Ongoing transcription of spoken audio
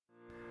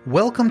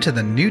Welcome to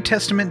the New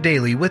Testament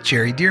Daily with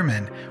Jerry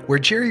Dearman, where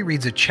Jerry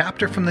reads a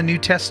chapter from the New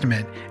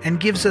Testament and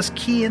gives us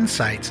key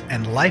insights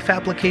and life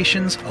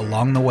applications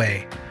along the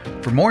way.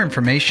 For more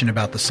information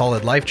about the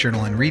Solid Life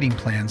Journal and reading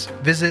plans,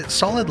 visit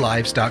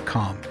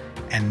solidlives.com.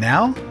 And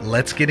now,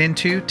 let's get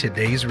into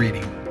today's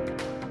reading.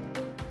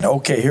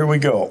 Okay, here we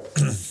go.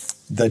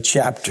 The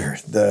chapter,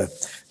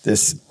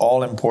 this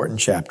all-important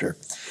chapter.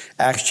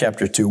 Acts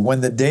chapter 2.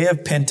 When the day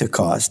of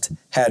Pentecost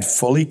had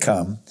fully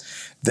come,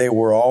 they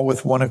were all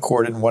with one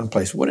accord in one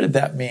place. What did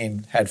that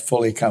mean, had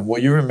fully come? Well,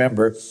 you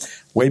remember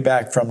way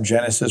back from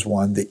Genesis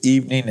 1, the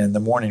evening and the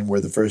morning were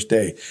the first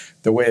day.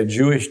 The way a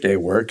Jewish day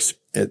works,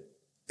 it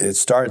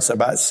starts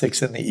about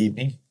 6 in the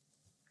evening,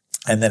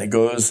 and then it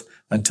goes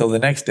until the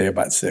next day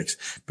about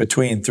 6.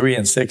 Between 3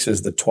 and 6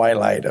 is the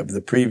twilight of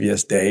the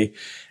previous day,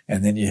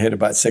 and then you hit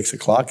about 6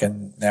 o'clock,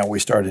 and now we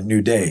start a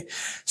new day.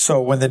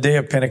 So when the day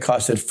of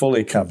Pentecost had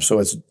fully come, so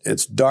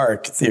it's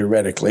dark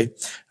theoretically,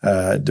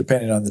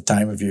 depending on the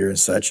time of year and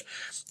such,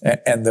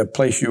 and the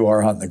place you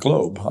are on the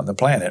globe, on the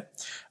planet,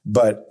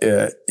 but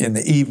in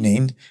the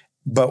evening.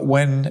 But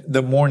when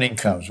the morning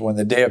comes, when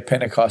the day of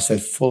Pentecost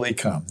had fully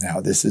come, now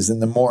this is in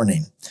the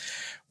morning.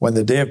 When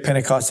the day of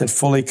Pentecost had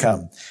fully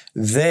come,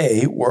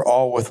 they were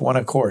all with one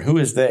accord. Who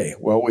is they?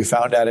 Well, we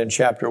found out in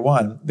chapter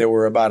 1, there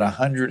were about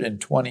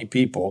 120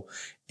 people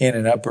in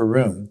an upper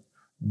room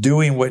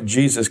doing what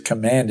Jesus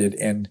commanded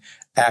in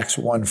Acts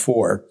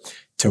 1:4,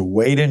 to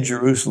wait in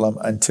Jerusalem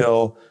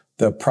until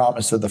the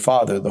promise of the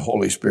Father, the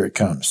Holy Spirit,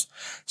 comes.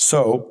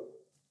 So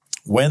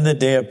when the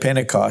day of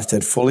Pentecost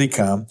had fully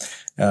come,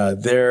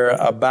 they're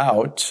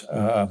about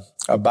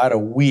a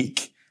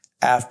week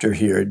after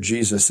here,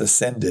 Jesus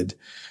ascended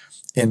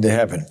into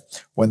heaven.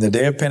 When the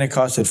day of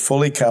Pentecost had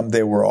fully come,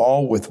 they were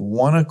all with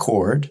one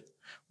accord.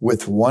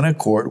 With one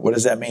accord. What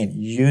does that mean?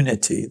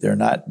 Unity. They're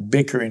not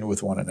bickering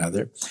with one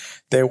another.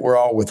 They were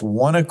all with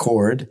one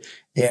accord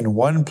in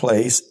one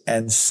place,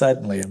 and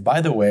suddenly. And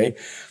by the way,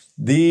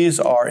 these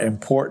are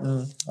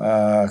important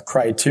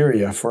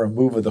criteria for a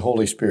move of the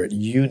Holy Spirit.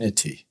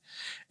 Unity.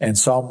 And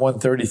Psalm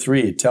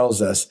 133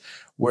 tells us,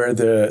 where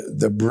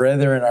the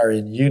brethren are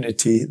in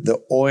unity,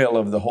 the oil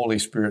of the Holy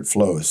Spirit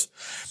flows.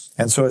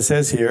 And so it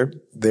says here,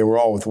 they were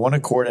all with one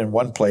accord in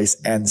one place,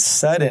 and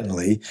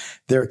suddenly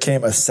there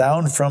came a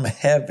sound from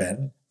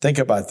heaven. Think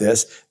about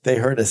this. They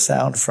heard a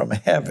sound from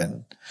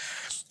heaven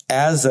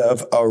as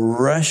of a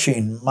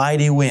rushing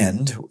mighty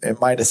wind.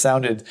 It might have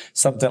sounded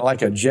something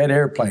like a jet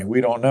airplane. We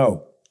don't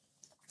know.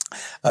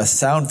 A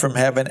sound from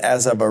heaven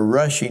as of a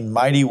rushing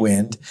mighty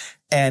wind,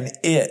 and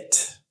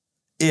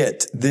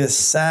this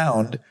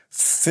sound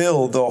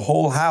filled the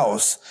whole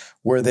house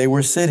where they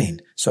were sitting.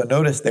 So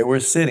notice they were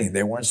sitting.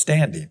 They weren't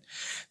standing.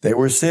 They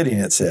were sitting,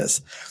 it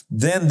says.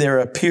 Then there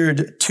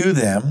appeared to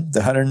them, the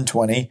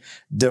 120,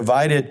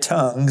 divided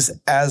tongues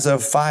as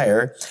of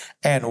fire,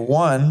 and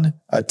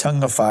a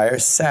tongue of fire,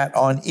 sat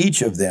on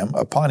each of them,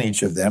 upon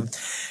each of them.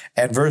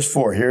 And verse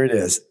 4, here it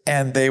is.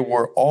 And they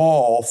were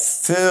all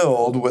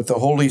filled with the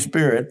Holy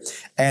Spirit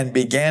and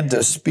began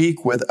to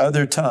speak with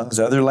other tongues,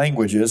 other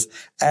languages,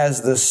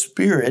 as the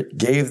Spirit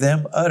gave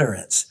them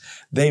utterance.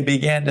 They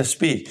began to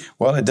speak.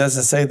 Well, it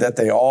doesn't say that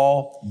they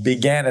all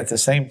began at the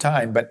same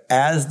time, but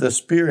as the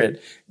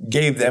Spirit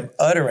gave them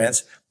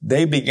utterance,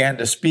 they began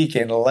to speak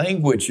in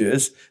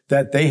languages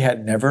that they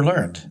had never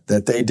learned,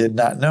 that they did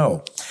not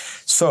know.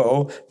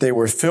 So they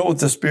were filled with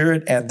the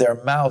Spirit, and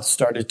their mouths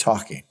started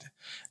talking.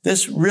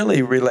 This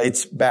really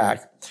relates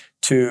back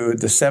to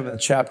the 7th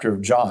chapter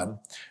of John,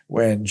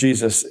 when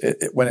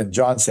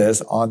John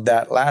says, on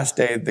that last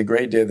day, the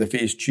great day of the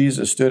feast,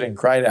 Jesus stood and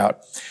cried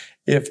out,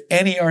 "If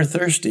any are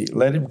thirsty,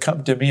 let him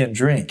come to me and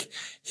drink.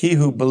 He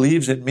who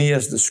believes in me,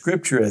 as the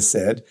scripture has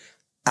said,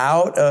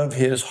 out of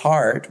his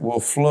heart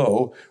will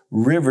flow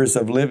rivers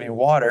of living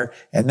water."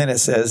 And then it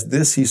says,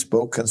 this he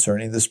spoke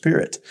concerning the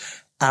Spirit.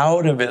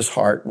 Out of his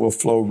heart will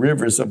flow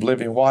rivers of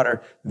living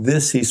water.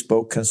 This he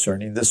spoke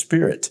concerning the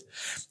Spirit.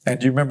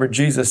 And you remember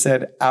Jesus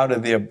said, out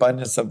of the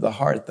abundance of the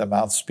heart, the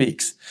mouth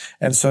speaks.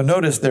 And so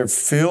notice they're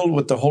filled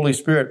with the Holy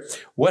Spirit.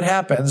 What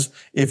happens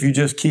if you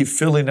just keep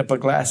filling up a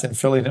glass and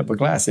filling up a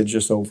glass? It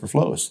just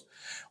overflows.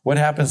 What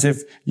happens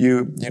if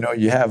you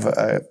have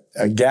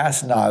a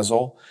gas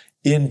nozzle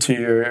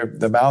into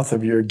the mouth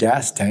of your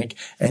gas tank,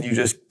 and you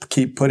just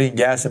keep putting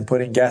gas and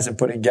putting gas and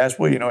putting gas?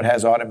 Well, it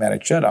has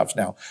automatic shutoffs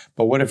now.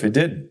 But what if it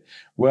didn't?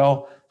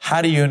 Well,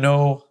 how do you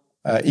know,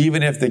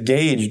 even if the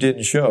gauge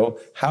didn't show,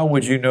 how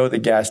would you know the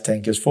gas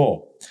tank is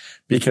full?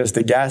 Because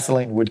the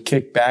gasoline would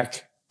kick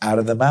back out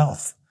of the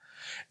mouth.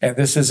 And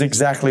this is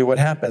exactly what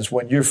happens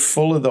when you're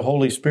full of the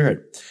Holy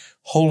Spirit.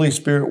 Holy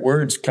Spirit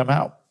words come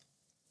out.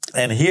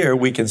 And here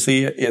we can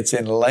see it's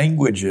in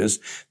languages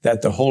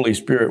that the Holy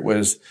Spirit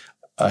was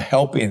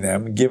helping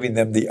them, giving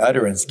them the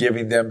utterance,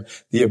 giving them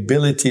the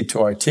ability to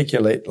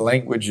articulate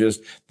languages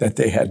that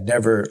they had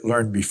never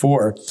learned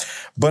before.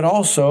 But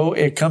also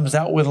it comes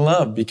out with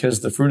love,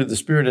 because the fruit of the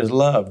Spirit is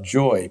love,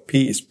 joy,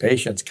 peace,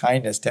 patience,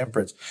 kindness,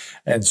 temperance,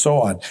 and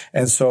so on.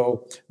 And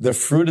so the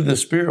fruit of the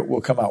Spirit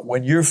will come out.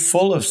 When you're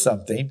full of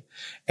something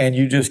and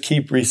you just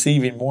keep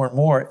receiving more and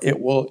more,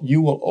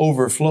 you will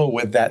overflow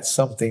with that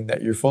something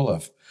that you're full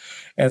of.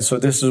 And so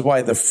this is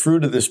why the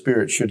fruit of the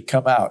Spirit should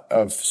come out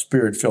of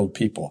Spirit-filled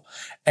people.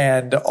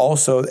 And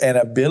also an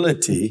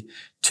ability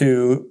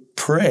to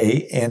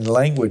pray in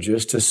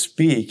languages, to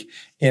speak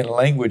in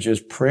languages,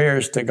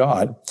 prayers to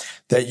God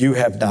that you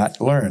have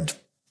not learned.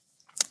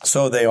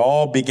 So they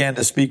all began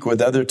to speak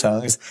with other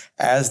tongues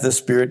as the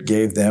Spirit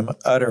gave them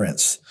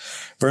utterance.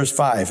 Verse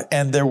 5,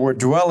 and there were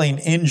dwelling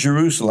in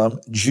Jerusalem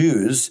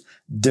Jews,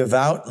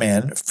 devout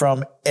men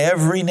from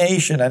every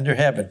nation under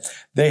heaven.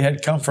 They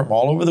had come from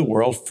all over the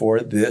world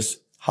for this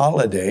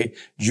holiday,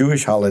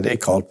 Jewish holiday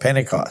called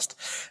Pentecost.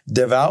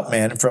 Devout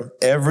men from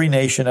every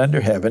nation under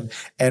heaven.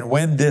 And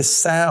when this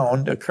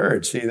sound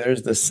occurred, see,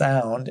 there's the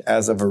sound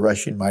as of a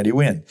rushing mighty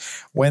wind.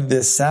 When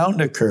this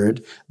sound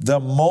occurred, the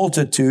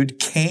multitude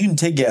came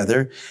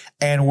together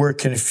and were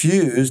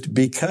confused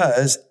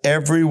because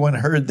everyone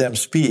heard them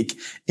speak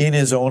in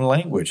his own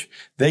language.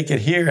 They could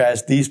hear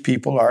as these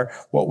people are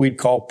what we'd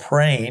call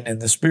praying in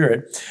the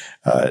Spirit,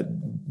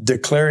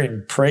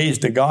 declaring praise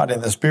to God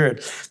in the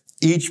Spirit.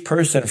 Each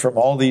person from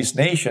all these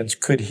nations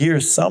could hear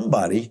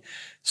somebody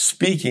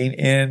speaking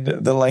in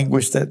the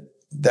language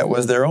that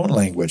was their own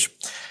language.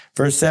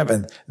 Verse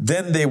 7,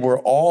 then they were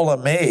all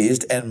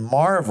amazed and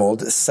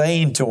marveled,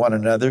 saying to one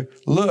another,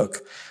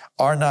 look,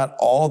 are not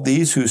all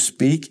these who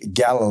speak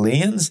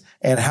Galileans?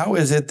 And how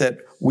is it that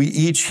we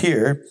each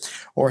hear,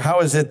 or how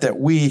is it that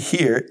we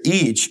hear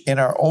each in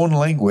our own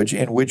language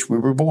in which we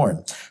were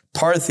born?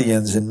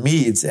 Parthians and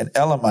Medes and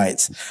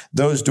Elamites,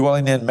 those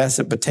dwelling in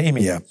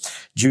Mesopotamia,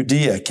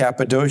 Judea,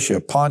 Cappadocia,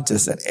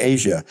 Pontus and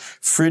Asia,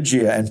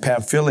 Phrygia and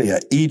Pamphylia,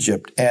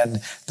 Egypt,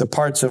 and the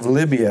parts of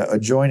Libya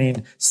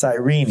adjoining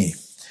Cyrene.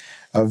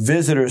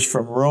 Visitors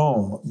from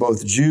Rome,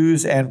 both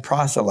Jews and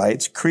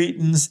proselytes,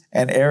 Cretans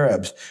and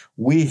Arabs.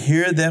 We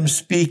hear them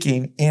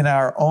speaking in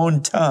our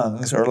own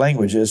tongues or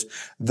languages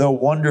the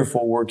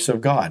wonderful works of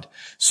God.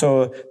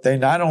 So they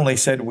not only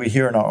said we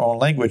hear in our own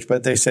language,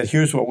 but they said,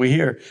 here's what we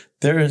hear.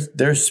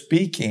 They're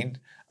speaking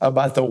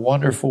about the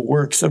wonderful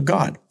works of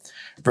God.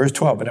 Verse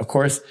 12. And of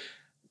course,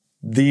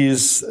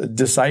 these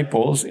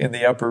disciples in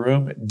the upper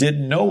room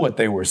didn't know what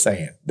they were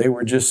saying. They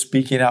were just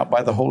speaking out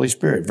by the Holy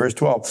Spirit. Verse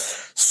 12.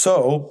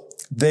 So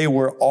they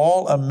were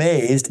all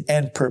amazed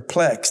and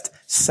perplexed,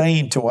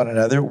 saying to one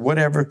another,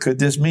 whatever could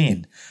this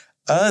mean?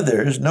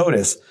 Others,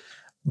 notice,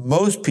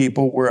 most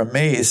people were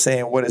amazed,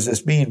 saying, what does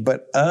this mean?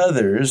 But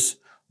others,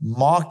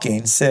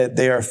 mocking, said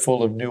they are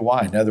full of new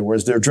wine. In other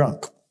words, they're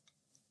drunk.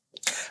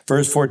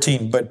 Verse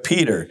 14, but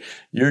Peter,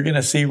 you're going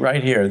to see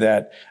right here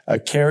that a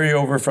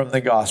carryover from the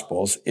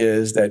Gospels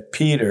is that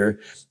Peter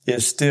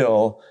is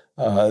still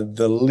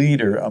the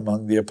leader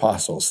among the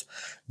apostles.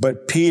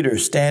 But Peter,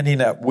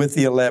 standing up with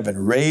the 11,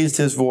 raised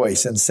his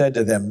voice and said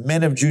to them,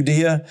 men of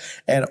Judea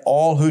and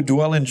all who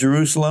dwell in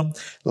Jerusalem,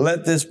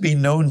 let this be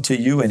known to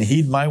you and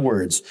heed my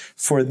words.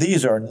 For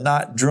these are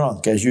not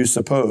drunk, as you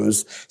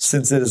suppose,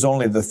 since it is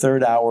only the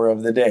third hour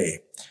of the day.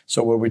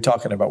 So what are we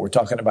talking about? We're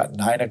talking about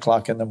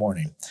 9:00 in the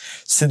morning,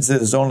 since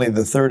it is only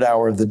the third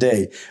hour of the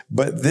day.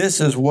 But this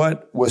is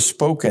what was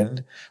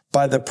spoken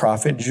by the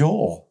prophet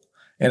Joel.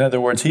 In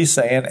other words, he's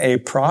saying a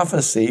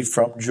prophecy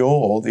from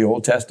Joel, the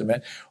Old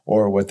Testament,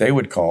 or what they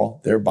would call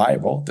their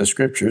Bible, the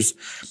scriptures,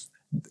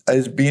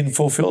 is being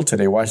fulfilled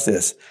today. Watch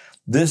this.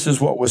 This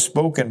is what was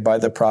spoken by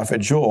the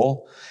prophet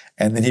Joel.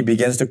 And then he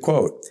begins to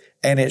quote,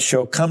 and it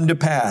shall come to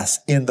pass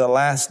in the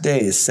last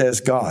days, says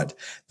God,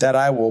 that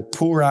I will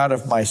pour out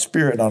of my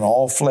spirit on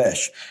all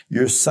flesh.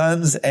 Your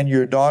sons and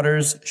your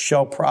daughters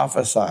shall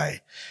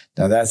prophesy.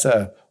 Now that's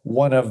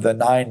one of the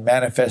 9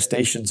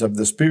 manifestations of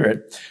the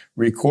Spirit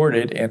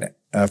recorded in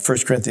 1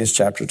 Corinthians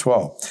chapter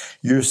 12.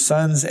 Your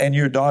sons and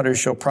your daughters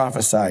shall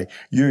prophesy.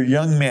 Your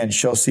young men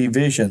shall see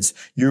visions.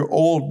 Your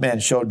old men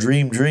shall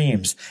dream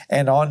dreams.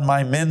 And on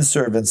my men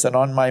servants and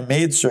on my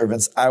maid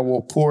servants, I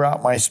will pour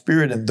out my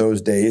spirit in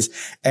those days,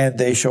 and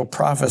they shall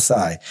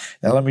prophesy.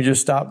 Now let me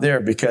just stop there,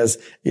 because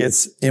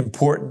it's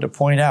important to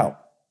point out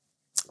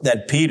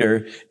that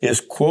Peter is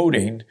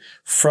quoting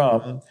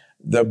from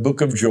the book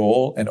of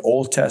Joel, an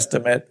Old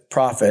Testament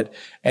prophet,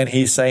 and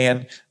he's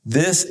saying,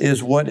 this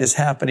is what is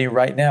happening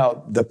right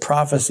now. The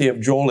prophecy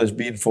of Joel is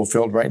being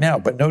fulfilled right now.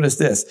 But notice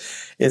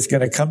this, it's going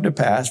to come to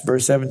pass.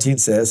 Verse 17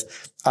 says,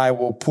 I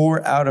will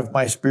pour out of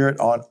my spirit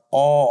on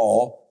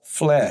all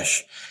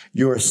flesh.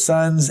 Your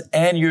sons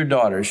and your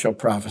daughters shall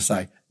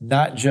prophesy,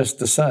 not just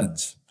the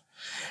sons.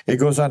 It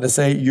goes on to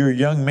say, your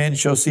young men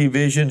shall see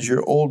visions,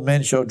 your old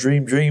men shall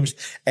dream dreams,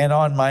 and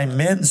on my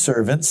men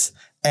servants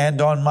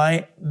and on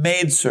my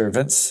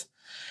maidservants,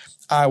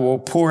 I will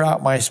pour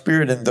out my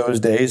spirit in those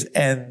days,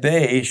 and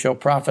they shall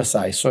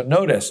prophesy. So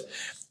notice,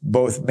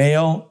 both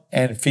male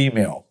and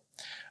female,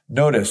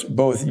 Notice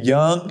both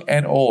young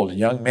and old,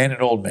 young men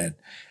and old men.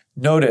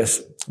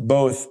 Notice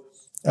both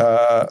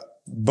normal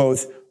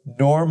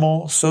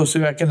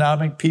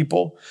socioeconomic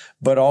people,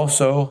 but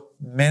also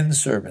men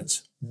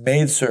servants,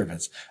 maid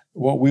servants,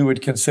 what we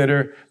would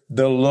consider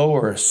the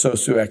lower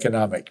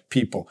socioeconomic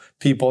people,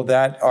 people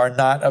that are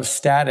not of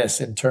status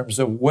in terms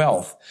of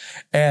wealth.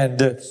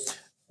 And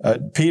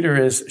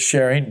Peter is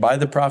sharing by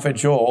the prophet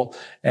Joel,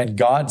 and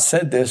God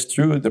said this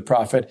through the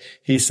prophet.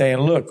 He's saying,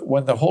 look,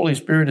 when the Holy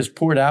Spirit is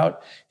poured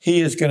out,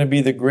 he is going to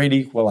be the great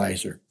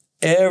equalizer.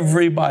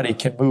 Everybody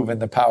can move in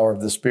the power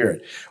of the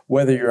Spirit,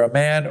 whether you're a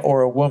man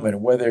or a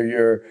woman, whether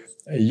you're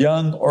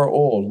young or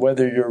old,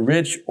 whether you're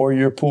rich or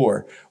you're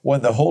poor.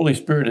 When the Holy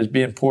Spirit is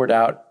being poured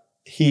out,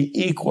 he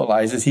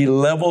equalizes, he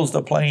levels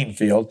the playing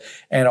field,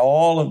 and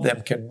all of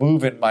them can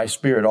move in my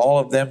Spirit. All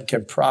of them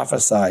can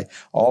prophesy.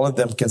 All of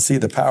them can see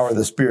the power of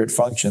the Spirit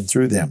function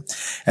through them.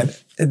 And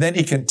then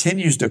he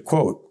continues to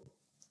quote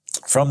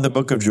from the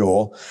book of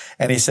Joel,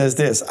 and he says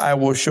this, I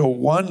will show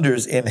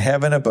wonders in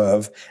heaven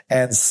above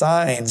and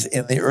signs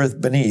in the earth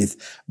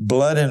beneath,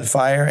 blood and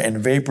fire and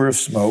vapor of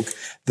smoke.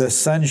 The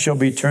sun shall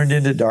be turned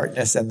into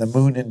darkness and the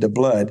moon into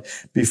blood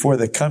before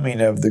the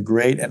coming of the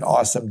great and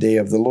awesome day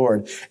of the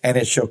Lord. And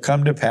it shall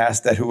come to pass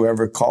that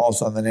whoever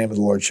calls on the name of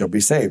the Lord shall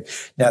be saved.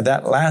 Now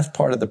that last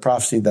part of the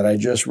prophecy that I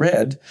just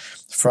read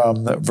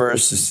from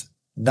verses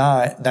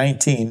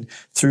 19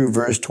 through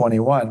verse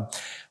 21,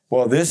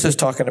 well, this is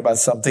talking about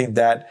something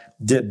that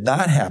did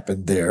not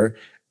happen there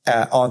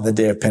on the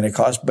day of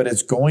Pentecost, but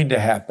it's going to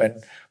happen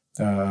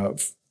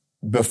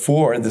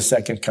before the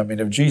second coming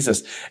of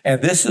Jesus.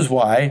 And this is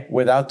why,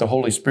 without the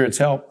Holy Spirit's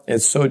help,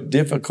 it's so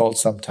difficult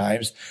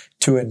sometimes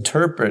to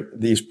interpret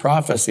these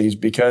prophecies,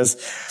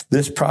 because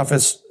this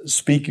prophet's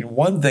speaking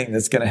one thing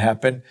that's going to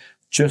happen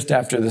just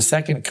after the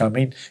second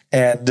coming,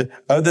 and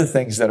other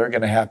things that are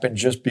going to happen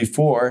just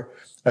before,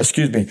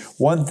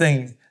 one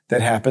thing that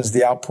happens,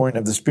 the outpouring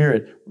of the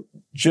Spirit,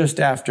 just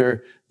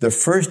after the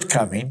first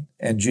coming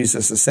and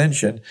Jesus'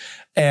 ascension.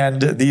 And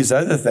these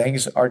other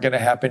things are going to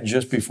happen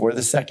just before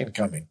the second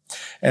coming.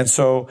 And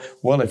so,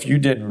 well, if you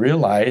didn't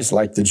realize,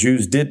 like the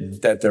Jews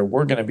didn't, that there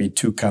were going to be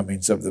two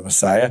comings of the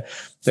Messiah,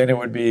 then it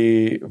would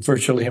be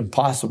virtually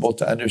impossible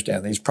to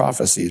understand these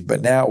prophecies. But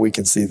now we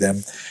can see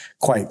them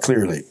quite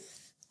clearly.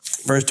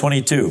 Verse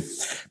 22,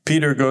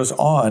 Peter goes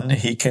on.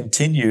 He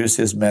continues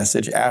his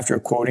message after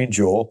quoting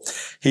Joel.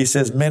 He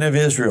says, men of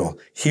Israel,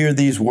 hear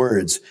these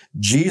words.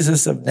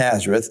 Jesus of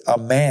Nazareth, a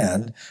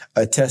man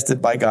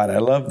attested by God. I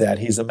love that.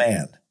 He's a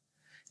man.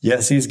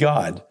 Yes, he's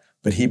God,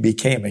 but he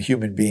became a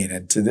human being.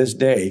 And to this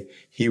day,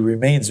 he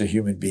remains a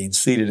human being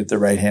seated at the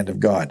right hand of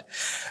God.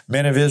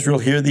 Men of Israel,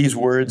 hear these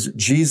words.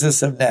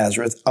 Jesus of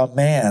Nazareth, a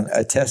man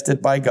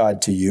attested by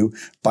God to you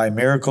by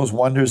miracles,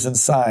 wonders, and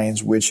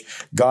signs, which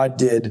God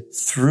did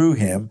through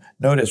him.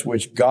 Notice,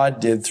 which God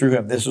did through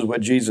him. This is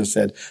what Jesus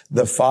said.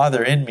 The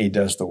Father in me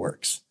does the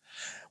works,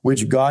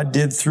 which God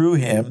did through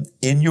him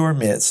in your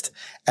midst,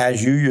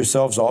 as you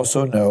yourselves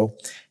also know,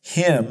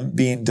 him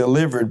being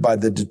delivered by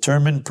the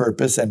determined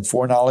purpose and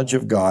foreknowledge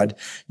of God,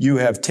 you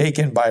have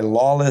taken by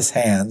lawless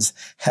hands,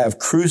 have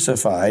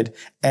crucified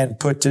and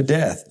put to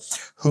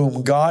death,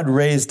 whom God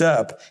raised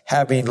up,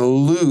 having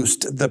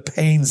loosed the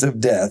pains of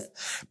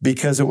death,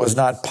 because it was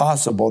not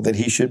possible that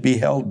he should be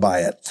held by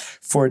it.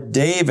 For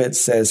David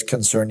says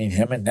concerning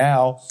him, and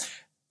now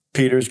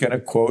Peter's going to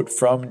quote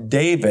from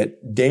David,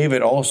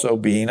 David also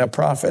being a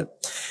prophet.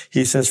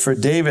 He says, for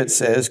David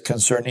says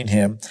concerning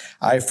him,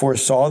 I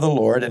foresaw the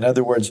Lord. In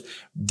other words,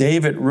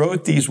 David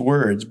wrote these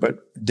words,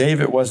 but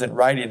David wasn't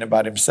writing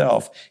about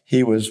himself.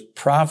 He was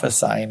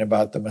prophesying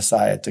about the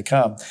Messiah to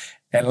come.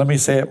 And let me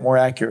say it more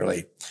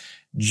accurately.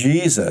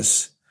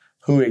 Jesus,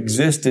 who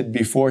existed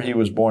before he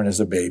was born as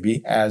a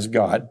baby, as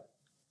God,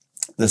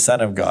 the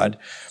Son of God,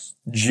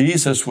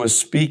 Jesus was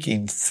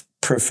speaking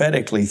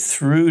prophetically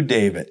through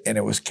David, and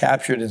it was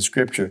captured in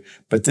Scripture.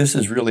 But this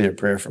is really a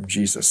prayer from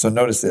Jesus. So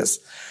notice this.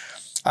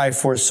 I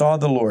foresaw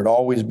the Lord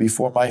always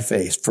before my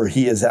face, for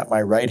he is at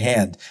my right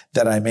hand,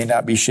 that I may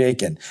not be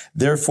shaken.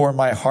 Therefore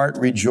my heart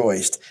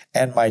rejoiced,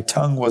 and my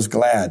tongue was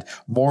glad.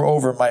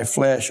 Moreover, my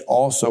flesh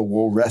also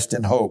will rest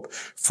in hope.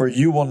 For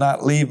you will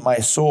not leave my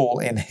soul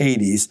in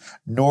Hades,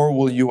 nor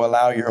will you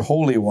allow your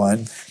Holy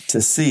One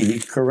to see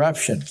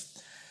corruption.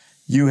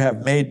 You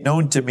have made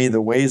known to me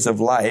the ways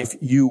of life.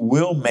 You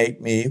will make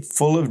me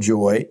full of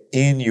joy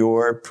in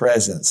your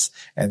presence.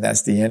 And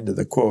that's the end of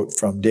the quote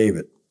from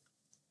David.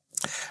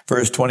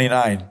 Verse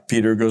 29,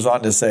 Peter goes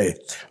on to say,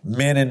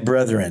 men and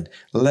brethren,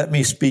 let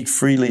me speak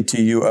freely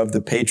to you of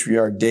the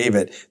patriarch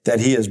David, that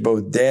he is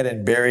both dead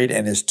and buried,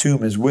 and his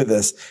tomb is with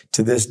us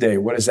to this day.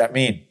 What does that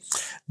mean?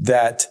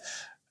 That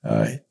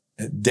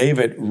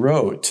David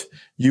wrote,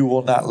 you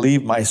will not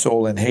leave my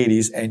soul in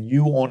Hades, and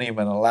you won't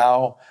even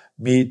allow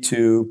me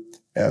to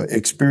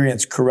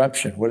experience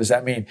corruption. What does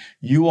that mean?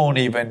 You won't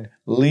even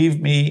leave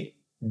me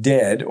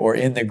dead or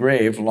in the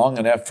grave long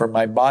enough for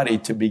my body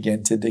to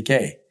begin to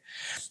decay.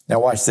 Now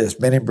watch this.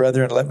 Men and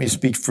brethren, let me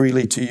speak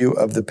freely to you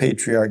of the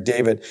patriarch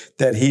David,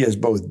 that he is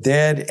both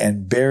dead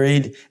and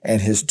buried,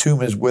 and his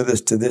tomb is with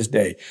us to this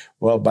day.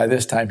 Well, by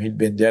this time he'd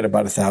been dead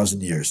about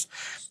 1,000 years.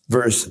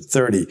 Verse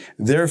 30,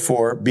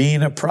 therefore,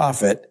 being a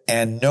prophet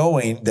and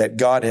knowing that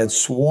God had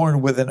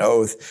sworn with an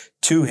oath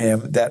to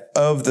him that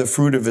of the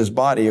fruit of his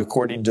body,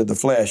 according to the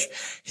flesh,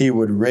 he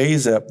would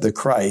raise up the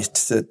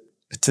Christ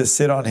to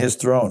sit on his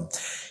throne.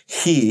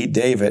 He,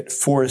 David,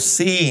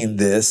 foreseeing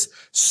this,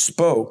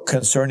 spoke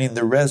concerning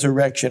the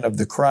resurrection of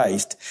the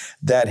Christ,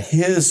 that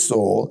his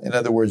soul, in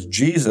other words,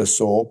 Jesus'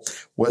 soul,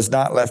 was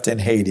not left in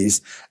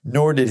Hades,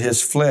 nor did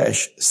his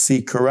flesh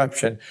see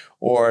corruption,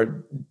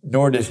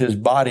 nor did his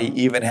body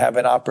even have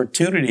an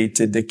opportunity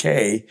to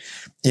decay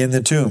in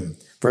the tomb.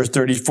 Verse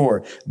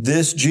 34,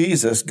 this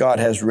Jesus God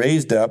has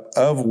raised up,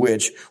 of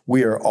which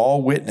we are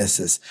all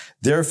witnesses.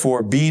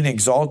 Therefore, being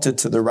exalted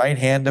to the right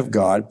hand of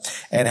God,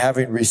 and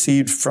having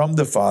received from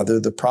the Father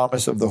the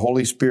promise of the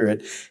Holy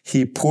Spirit,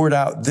 he poured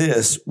out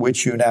this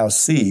which you now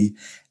see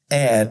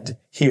and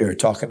hear,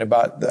 talking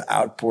about the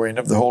outpouring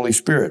of the Holy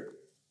Spirit.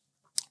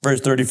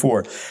 Verse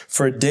 34,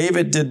 for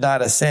David did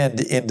not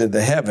ascend into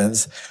the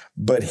heavens,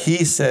 but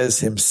he says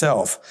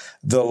himself,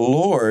 the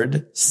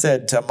Lord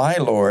said to my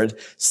Lord,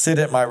 sit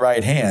at my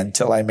right hand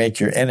till I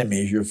make your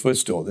enemies your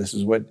footstool. This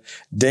is what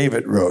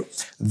David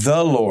wrote.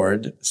 The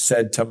Lord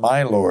said to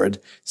my Lord,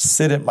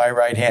 sit at my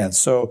right hand.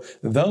 So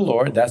the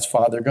Lord, that's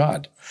Father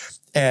God,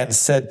 and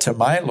said to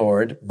my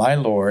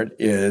Lord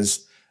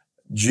is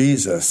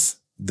Jesus,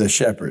 the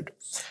shepherd.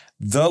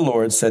 The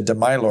Lord said to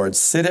my Lord,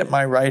 sit at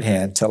my right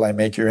hand till I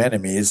make your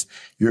enemies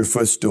your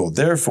footstool.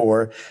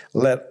 Therefore,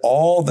 let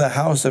all the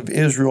house of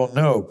Israel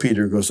know,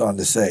 Peter goes on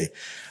to say,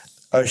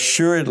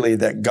 assuredly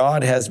that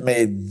God has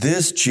made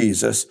this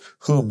Jesus,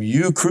 whom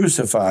you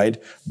crucified,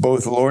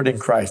 both Lord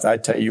and Christ. I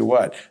tell you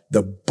what,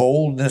 the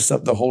boldness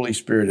of the Holy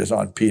Spirit is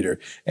on Peter,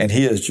 and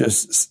he is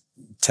just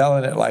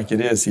telling it like it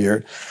is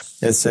here.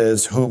 It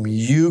says, whom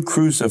you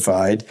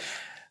crucified,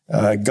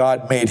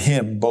 God made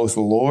him both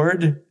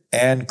Lord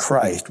and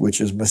Christ,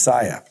 which is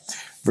Messiah.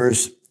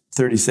 Verse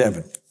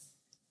 37.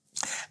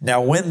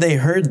 Now, when they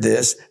heard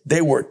this, they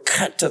were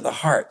cut to the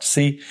heart.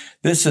 See,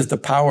 this is the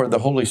power of the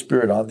Holy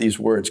Spirit on these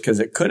words,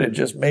 because it could have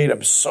just made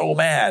them so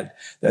mad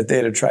that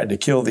they'd have tried to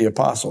kill the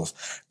apostles.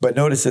 But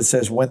notice it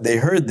says, when they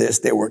heard this,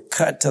 they were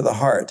cut to the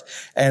heart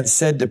and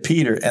said to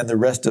Peter and the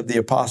rest of the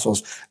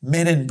apostles,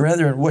 men and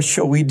brethren, what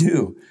shall we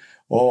do?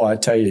 Oh, I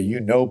tell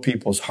you,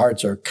 people's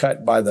hearts are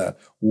cut by the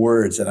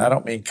words. And I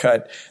don't mean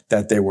cut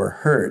that they were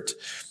hurt,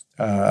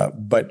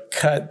 but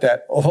cut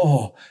that,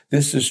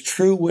 this is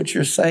true what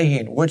you're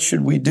saying. What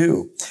should we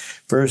do?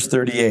 Verse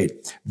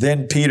 38,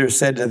 then Peter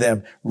said to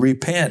them,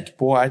 repent.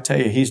 Boy, I tell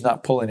you, he's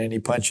not pulling any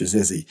punches,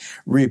 is he?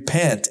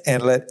 Repent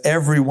and let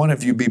every one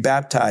of you be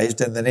baptized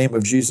in the name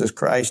of Jesus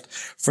Christ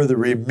for the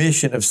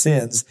remission of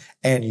sins,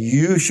 and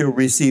you shall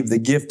receive the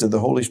gift of the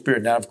Holy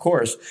Spirit. Now, of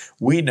course,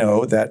 we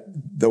know that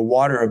the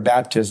water of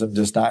baptism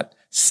does not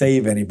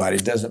save anybody.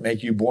 It doesn't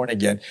make you born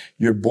again.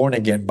 You're born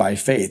again by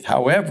faith.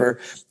 However,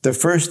 the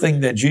first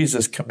thing that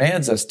Jesus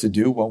commands us to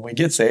do when we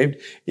get saved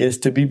is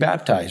to be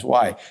baptized.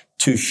 Why?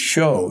 To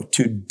show,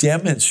 to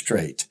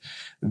demonstrate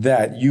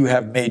that you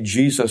have made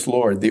Jesus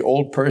Lord. The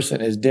old person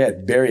is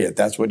dead. Bury it.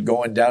 That's what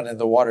going down in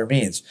the water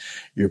means.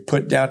 You're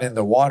put down in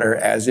the water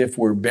as if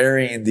we're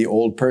burying the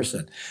old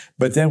person.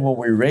 But then when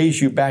we raise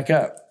you back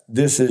up,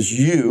 this is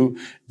you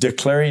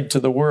declaring to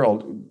the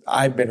world,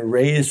 I've been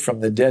raised from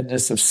the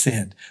deadness of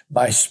sin.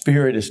 My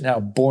spirit is now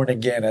born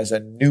again as a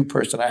new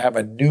person. I have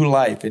a new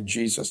life in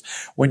Jesus.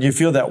 When you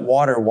feel that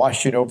water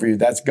washing over you,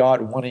 that's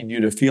God wanting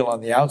you to feel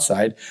on the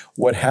outside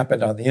what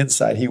happened on the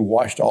inside. He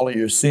washed all of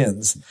your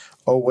sins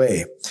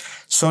away.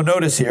 So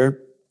notice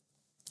here,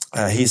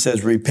 he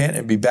says, repent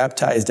and be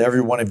baptized, every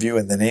one of you,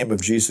 in the name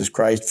of Jesus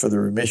Christ for the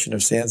remission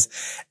of sins,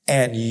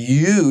 and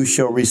you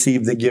shall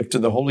receive the gift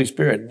of the Holy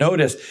Spirit.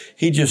 Notice,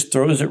 he just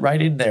throws it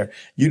right in there.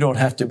 You don't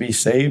have to be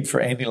saved for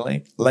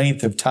any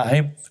length of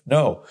time.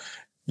 No.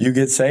 You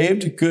get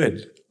saved?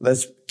 Good.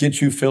 Let's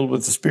get you filled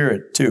with the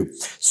Spirit too.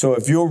 So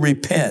if you'll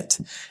repent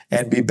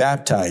and be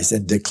baptized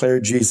and declare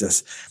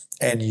Jesus,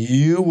 and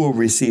you will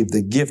receive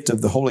the gift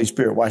of the Holy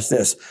Spirit. Watch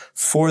this.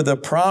 For the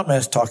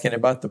promise, talking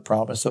about the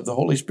promise of the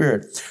Holy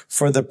Spirit,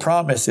 for the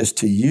promise is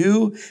to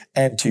you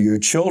and to your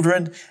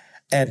children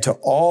and to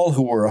all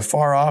who are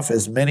afar off,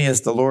 as many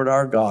as the Lord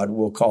our God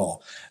will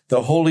call.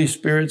 The Holy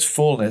Spirit's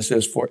fullness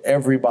is for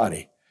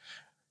everybody.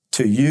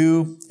 To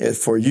you,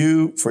 for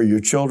your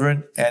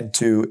children, and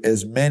to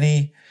as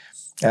many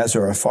as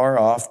are afar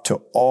off, to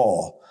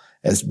all,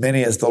 as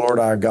many as the Lord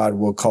our God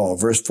will call.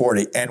 Verse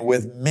 40, and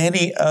with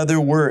many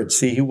other words,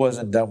 see, he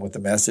wasn't done with the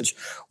message.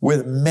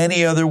 With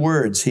many other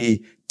words,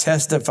 he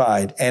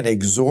testified and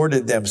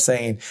exhorted them,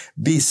 saying,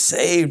 be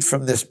saved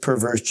from this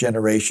perverse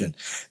generation.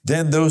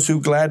 Then those who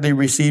gladly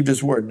received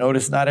his word,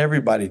 notice not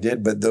everybody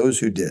did, but those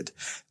who did.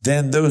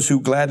 Then those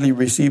who gladly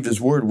received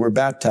his word were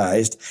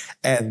baptized,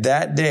 and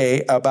that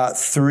day about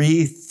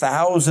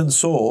 3,000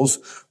 souls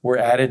were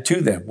added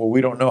to them. Well, we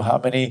don't know how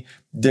many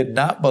did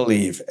not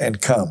believe and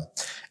come.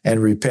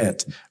 and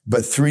repent.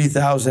 But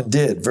 3,000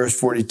 did. Verse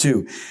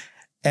 42.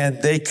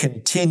 And they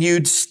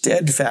continued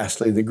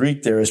steadfastly. The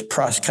Greek there is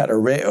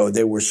proskatereo.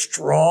 They were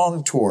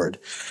strong toward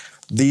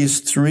these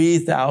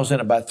 3,000,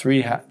 about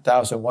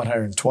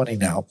 3,120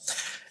 now.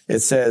 It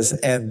says,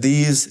 and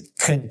these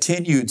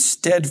continued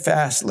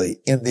steadfastly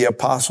in the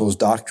apostles'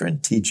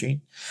 doctrine,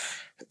 teaching,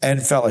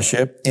 and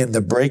fellowship, in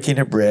the breaking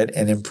of bread,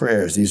 and in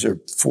prayers. These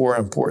are 4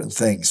 important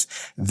things.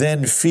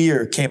 Then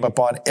fear came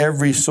upon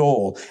every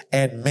soul,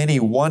 and many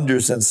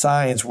wonders and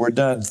signs were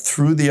done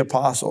through the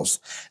apostles.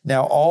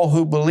 Now all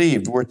who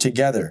believed were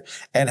together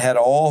and had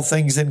all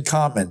things in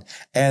common,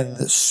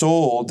 and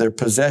sold their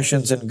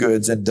possessions and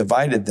goods and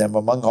divided them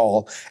among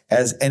all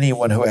as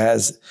anyone who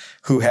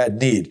had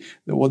need.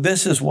 Well,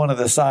 this is one of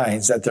the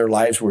signs that their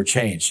lives were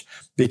changed,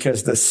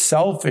 because the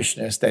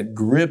selfishness that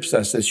grips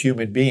us as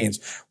human beings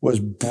was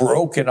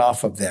broken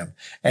off of them.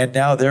 And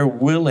now they're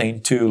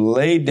willing to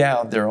lay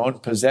down their own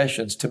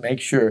possessions to make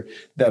sure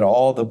that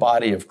all the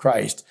body of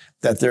Christ,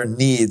 that their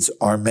needs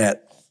are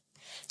met.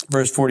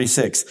 Verse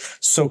 46,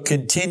 so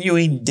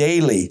continuing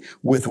daily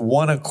with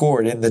one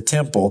accord in the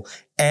temple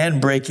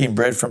and breaking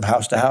bread from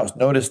house to house.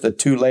 Notice the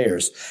 2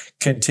 layers.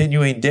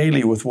 Continuing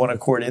daily with one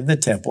accord in the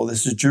temple,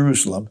 this is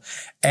Jerusalem,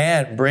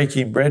 and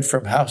breaking bread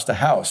from house to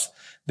house.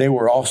 They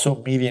were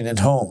also meeting in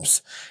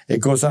homes.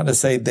 It goes on to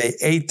say they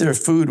ate their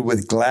food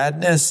with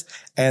gladness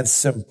and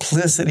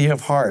simplicity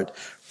of heart,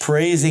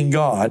 praising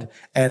God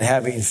and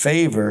having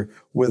favor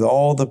with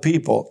all the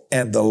people.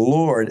 And the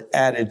Lord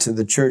added to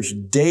the church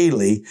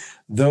daily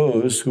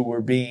those who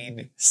were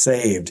being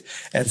saved.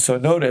 And so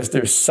notice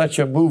there's such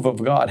a move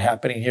of God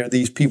happening here.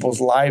 These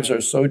people's lives are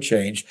so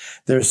changed.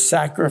 They're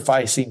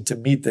sacrificing to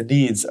meet the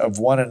needs of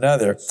one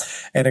another.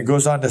 And it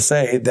goes on to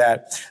say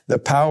that the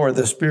power of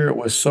the Spirit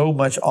was so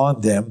much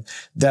on them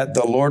that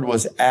the Lord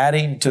was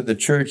adding to the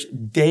church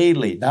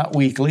daily, not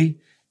weekly.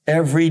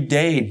 Every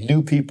day,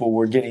 new people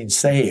were getting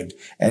saved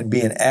and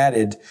being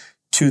added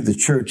to the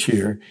church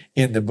here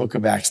in the book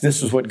of Acts.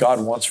 This is what God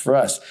wants for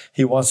us.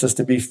 He wants us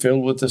to be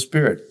filled with the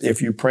Spirit.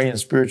 If you pray in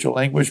spiritual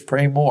language,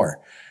 pray more.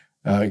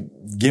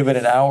 Give it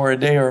an hour a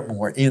day or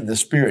more in the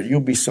Spirit. You'll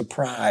be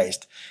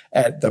surprised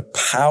at the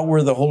power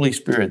of the Holy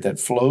Spirit that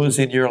flows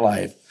in your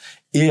life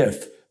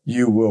if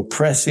you will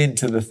press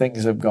into the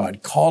things of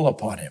God. Call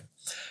upon Him.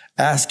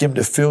 Ask Him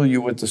to fill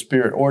you with the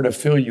Spirit or to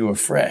fill you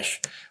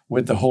afresh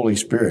with the Holy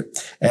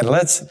Spirit. And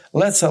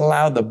let's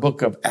allow the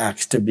book of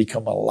Acts to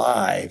become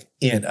alive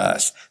in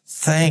us.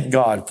 Thank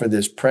God for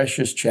this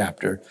precious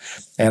chapter.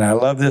 And I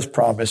love this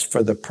promise,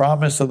 for the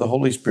promise of the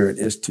Holy Spirit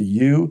is to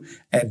you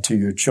and to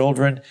your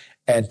children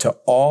and to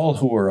all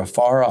who are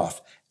afar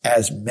off,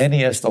 as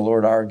many as the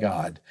Lord our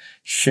God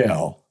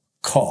shall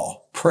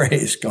call.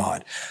 Praise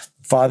God.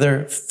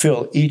 Father,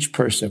 fill each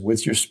person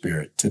with your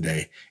Spirit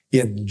today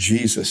in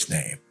Jesus'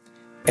 name.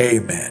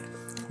 Amen.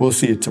 We'll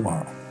see you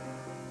tomorrow.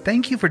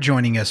 Thank you for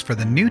joining us for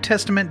the New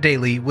Testament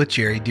Daily with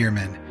Jerry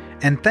Dirmann.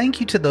 And thank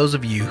you to those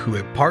of you who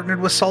have partnered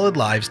with Solid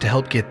Lives to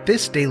help get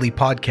this daily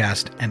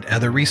podcast and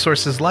other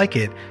resources like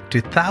it to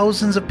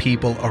thousands of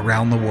people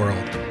around the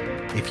world.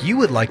 If you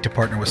would like to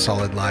partner with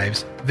Solid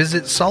Lives,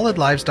 visit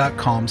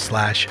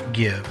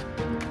solidlives.com/give.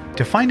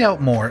 To find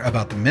out more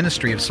about the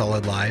ministry of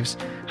Solid Lives,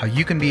 how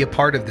you can be a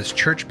part of this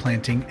church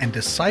planting and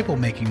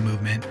disciple-making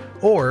movement,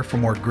 or for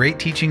more great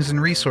teachings and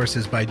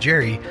resources by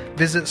Jerry,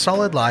 visit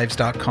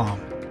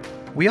solidlives.com.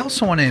 We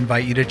also want to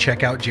invite you to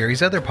check out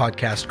Jerry's other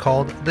podcast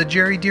called The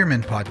Jerry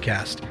Dirmann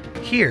Podcast.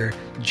 Here,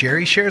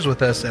 Jerry shares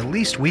with us at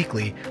least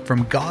weekly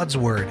from God's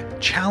Word,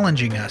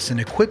 challenging us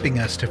and equipping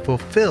us to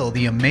fulfill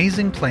the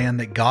amazing plan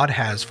that God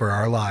has for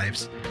our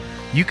lives.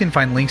 You can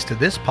find links to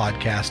this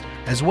podcast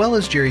as well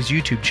as Jerry's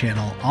YouTube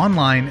channel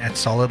online at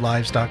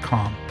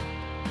solidlives.com.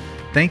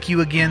 Thank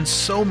you again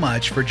so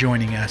much for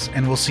joining us,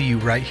 and we'll see you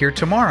right here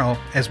tomorrow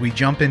as we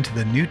jump into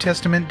the New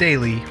Testament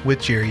Daily with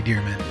Jerry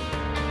Dirmann.